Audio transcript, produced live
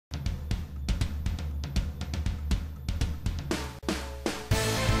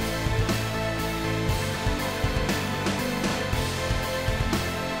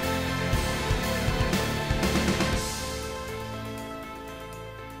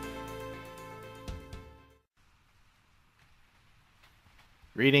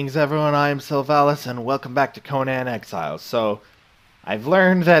Greetings everyone, I am Selvalis and welcome back to Conan Exiles. So, I've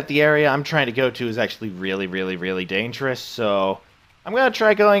learned that the area I'm trying to go to is actually really dangerous, so I'm going to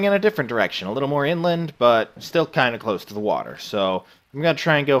try going in a different direction, a little more inland, but still kind of close to the water. So, I'm going to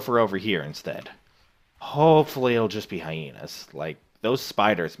try and go for over here instead. Hopefully it'll just be hyenas. Like, those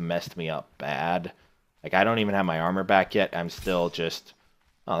spiders messed me up bad. Like, I don't even have my armor back yet, I'm still just...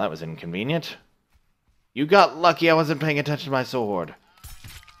 Oh, that was inconvenient. You got lucky I wasn't paying attention to my sword.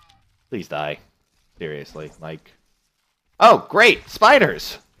 Please die. Seriously, like... Oh, great!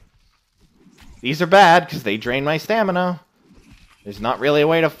 Spiders! These are bad, because they drain my stamina. There's not really a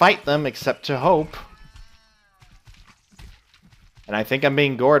way to fight them, except to hope. And I think I'm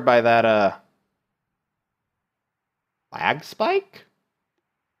being gored by that, lag spike?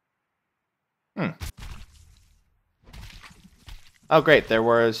 Oh, great, there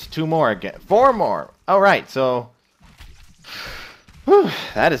was 2 more again. 4 more! Alright, so... Whew,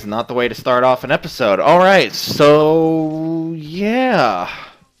 that is not the way to start off an episode. Alright, so... yeah...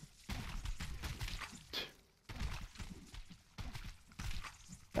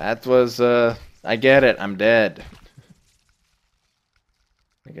 That was, I get it, I'm dead.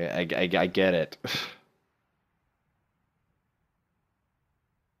 I get it.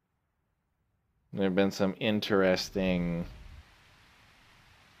 There have been some interesting...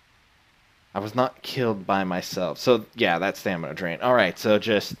 I was not killed by myself. So, yeah, that's stamina drain. Alright, so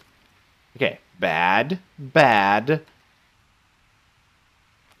just... Okay, bad.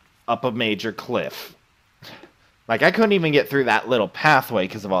 Up a major cliff. Like, I couldn't even get through that little pathway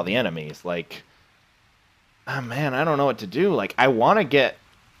because of all the enemies. Like, oh man, I don't know what to do. Like, I want to get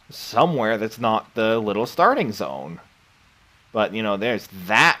somewhere that's not the little starting zone. But, you know, there's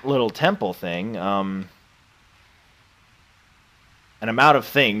that little temple thing. And I'm out of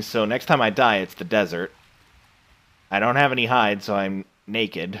things, so next time I die, it's the desert. I don't have any hide, so I'm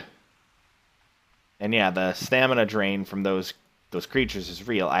naked. And yeah, the stamina drain from those creatures is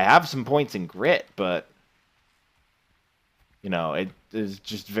real. I have some points in grit, but... You know, there's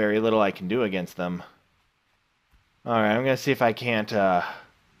just very little I can do against them. Alright, I'm gonna see if I can't,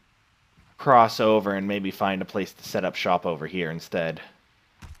 cross over and maybe find a place to set up shop over here instead.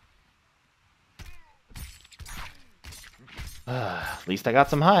 At least I got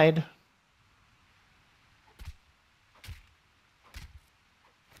some hide.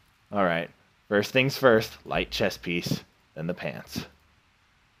 Alright, first things first, light chest piece, then the pants.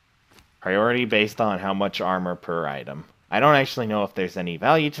 Priority based on how much armor per item. I don't actually know if there's any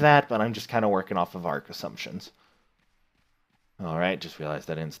value to that, but I'm just kind of working off of ARC assumptions. Alright, just realized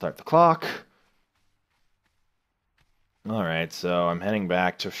I didn't start the clock. Alright, so I'm heading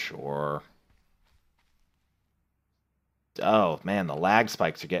back to shore. Oh, man, the lag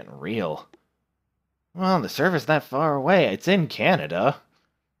spikes are getting real. Well, the server's that far away. It's in Canada.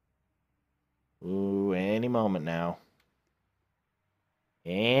 Ooh, any moment now.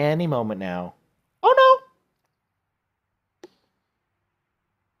 Any moment now. Oh,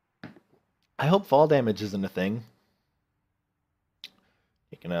 no! I hope fall damage isn't a thing.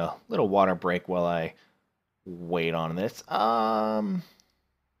 Taking a little water break while I wait on this.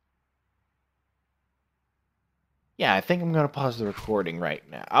 Yeah, I think I'm going to pause the recording right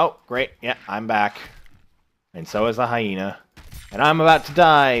now. Oh, great. Yeah, I'm back. And so is the hyena. And I'm about to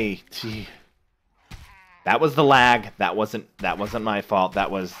die. Gee. That was the lag. That wasn't my fault.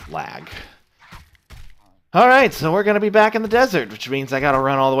 That was lag. Alright, so we're going to be back in the desert, which means I got to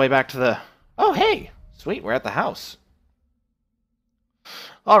run all the way back to the... Oh, hey! Sweet, we're at the house.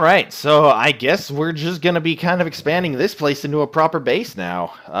 Alright, so I guess we're just going to be kind of expanding this place into a proper base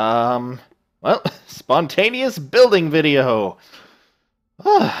now. Well, spontaneous building video.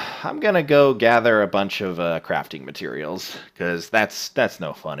 I'm gonna go gather a bunch of crafting materials, because that's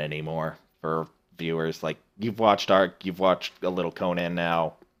no fun anymore for viewers. Like, you've watched Ark, you've watched a little Conan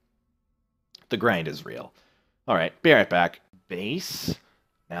now. The grind is real. Alright, be right back. Base?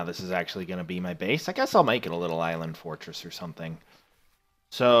 Now this is actually gonna be my base. I guess I'll make it a little island fortress or something.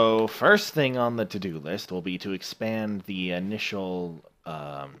 So, first thing on the to-do list will be to expand the initial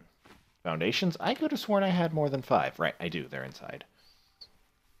foundations. I could have sworn I had more than 5. Right, I do. They're inside.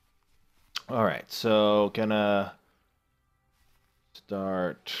 Alright, so gonna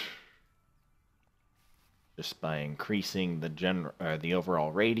start just by increasing the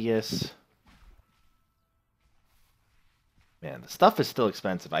overall radius. Man, the stuff is still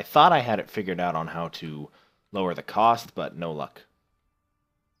expensive. I thought I had it figured out on how to lower the cost, but no luck.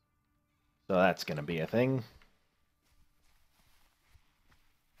 So that's gonna be a thing.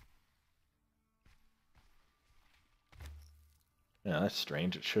 Yeah, that's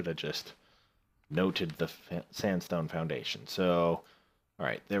strange. It should have just noted the sandstone foundation. So,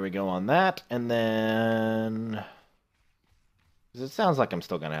 Alright, there we go on that, and then... 'cause it sounds like I'm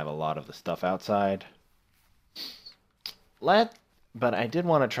still going to have a lot of the stuff outside. But I did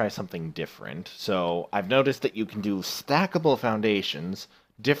want to try something different. So I've noticed that you can do stackable foundations,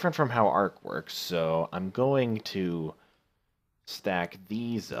 different from how Arc works. So I'm going to stack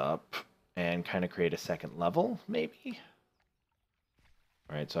these up and kind of create a second level, maybe?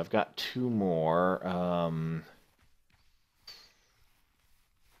 Alright, so I've got two more.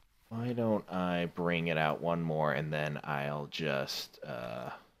 Why don't I bring it out one more, and then I'll just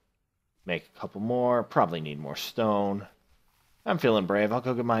make a couple more. Probably need more stone. I'm feeling brave. I'll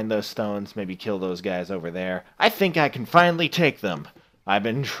go mine those stones, maybe kill those guys over there. I think I can finally take them. I've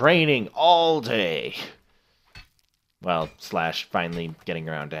been training all day. Well, slash finally getting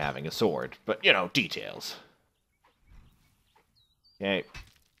around to having a sword. But, you know, details. Okay.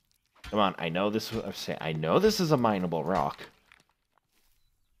 Come on, I know this is a mineable rock.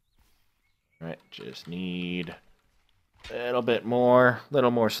 Alright, just need a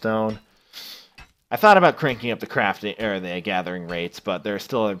little more stone. I thought about cranking up the crafting or the gathering rates, but there are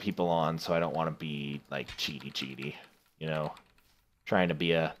still other people on, so I don't want to be like cheaty, you know, trying to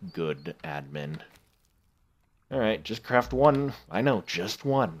be a good admin. All right, just craft one. I know, just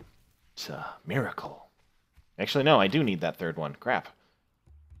one. It's a miracle. Actually, no, I do need that third one. Crap.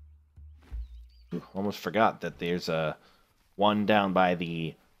 Ooh, almost forgot that there's a one down by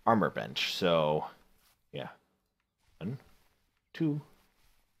the armor bench. So, yeah. 1, 2,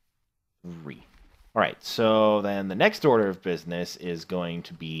 3. All right, so then the next order of business is going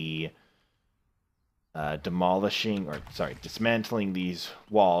to be dismantling these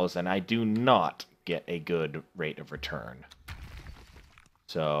walls, and I do not get a good rate of return.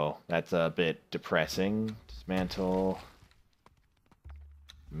 So that's a bit depressing. Dismantle.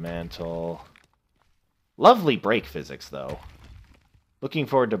 Lovely break physics, though. Looking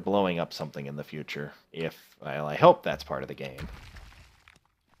forward to blowing up something in the future. Well, I hope that's part of the game.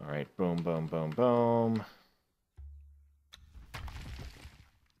 Alright, boom, boom, boom, boom.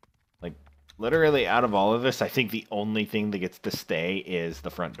 Like, literally out of all of this, I think the only thing that gets to stay is the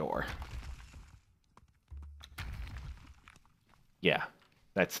front door. Yeah,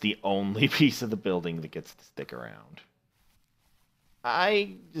 that's the only piece of the building that gets to stick around.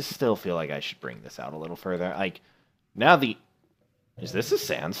 I just still feel like I should bring this out a little further. Like, now is this a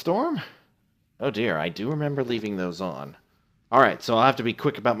sandstorm? Oh dear, I do remember leaving those on. Alright, so I'll have to be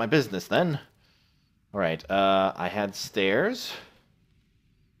quick about my business then. Alright, I had stairs.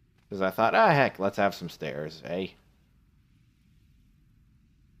 Because I thought, heck, let's have some stairs, eh?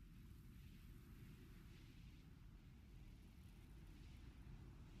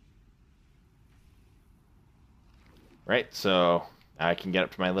 Right, so I can get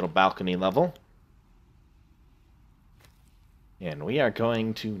up to my little balcony level. And we are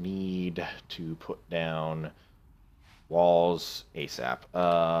going to need to put down walls ASAP.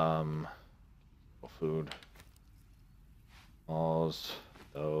 Food. Walls.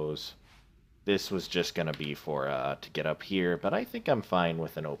 Those. This was just going to be for to get up here, but I think I'm fine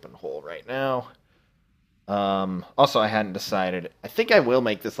with an open hole right now. Also, I hadn't decided. I think I will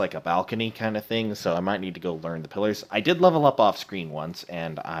make this like a balcony kind of thing, so I might need to go learn the pillars. I did level up off screen once,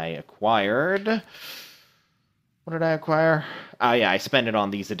 and I acquired... What did I acquire? Oh yeah, I spent it on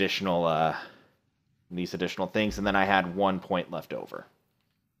these additional things, and then I had 1 point left over.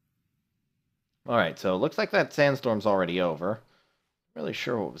 Alright, so it looks like that sandstorm's already over. Not really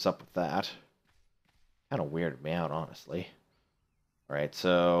sure what was up with that. Kind of weirded me out, honestly. Alright,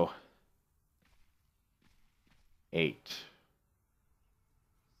 so... 8.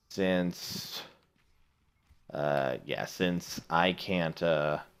 Since I can't,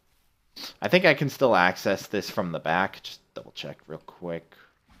 I think I can still access this from the back. Just double check real quick.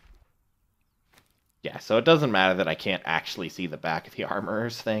 Yeah, so it doesn't matter that I can't actually see the back of the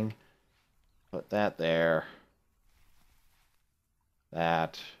armorer's thing. Put that there.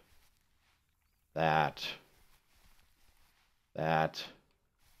 That. That. That.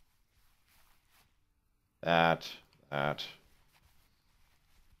 That. That.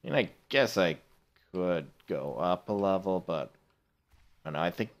 I mean, I guess I could go up a level, but I don't know,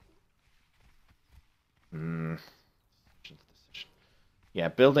 I think... Yeah,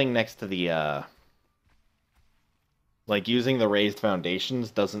 building next to the, like, using the raised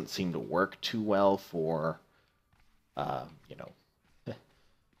foundations doesn't seem to work too well for, you know,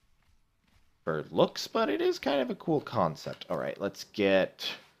 for looks, but it is kind of a cool concept. Alright, let's get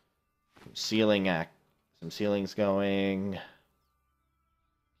some ceilings going.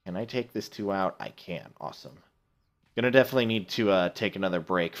 Can I take this 2 out? I can. Awesome. Gonna definitely need to take another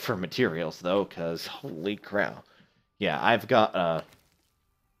break for materials, though, because holy crap. Yeah, I've got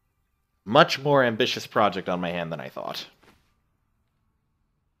much more ambitious project on my hand than I thought.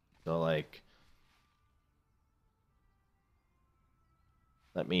 So, like,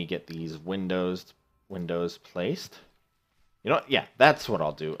 let me get these windows placed. You know what? Yeah, that's what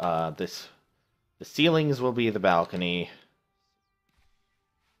I'll do. The ceilings will be the balcony.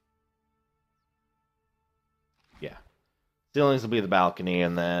 Yeah. Ceilings will be the balcony,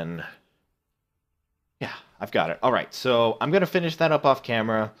 and then... Yeah, I've got it. All right, so I'm going to finish that up off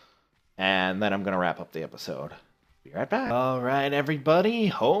camera, and then I'm going to wrap up the episode. Be right back. All right, everybody.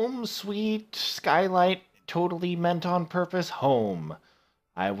 Home sweet skylight, totally meant on purpose home.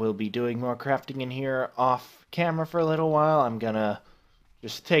 I will be doing more crafting in here off camera for a little while. I'm going to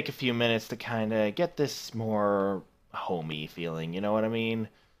just take a few minutes to kind of get this more homey feeling, you know what I mean?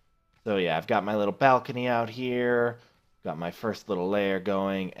 So yeah, I've got my little balcony out here, got my first little layer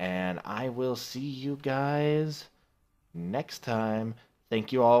going, and I will see you guys next time.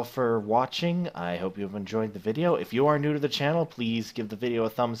 Thank you all for watching. I hope you've enjoyed the video. If you are new to the channel, please give the video a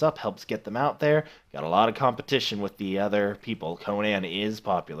thumbs up. Helps get them out there. Got a lot of competition with the other people. Conan is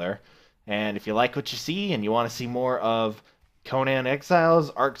popular. And if you like what you see and you want to see more of Conan Exiles,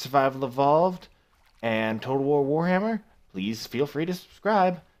 Ark Survival Evolved, and Total War Warhammer, please feel free to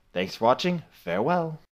subscribe. Thanks for watching. Farewell.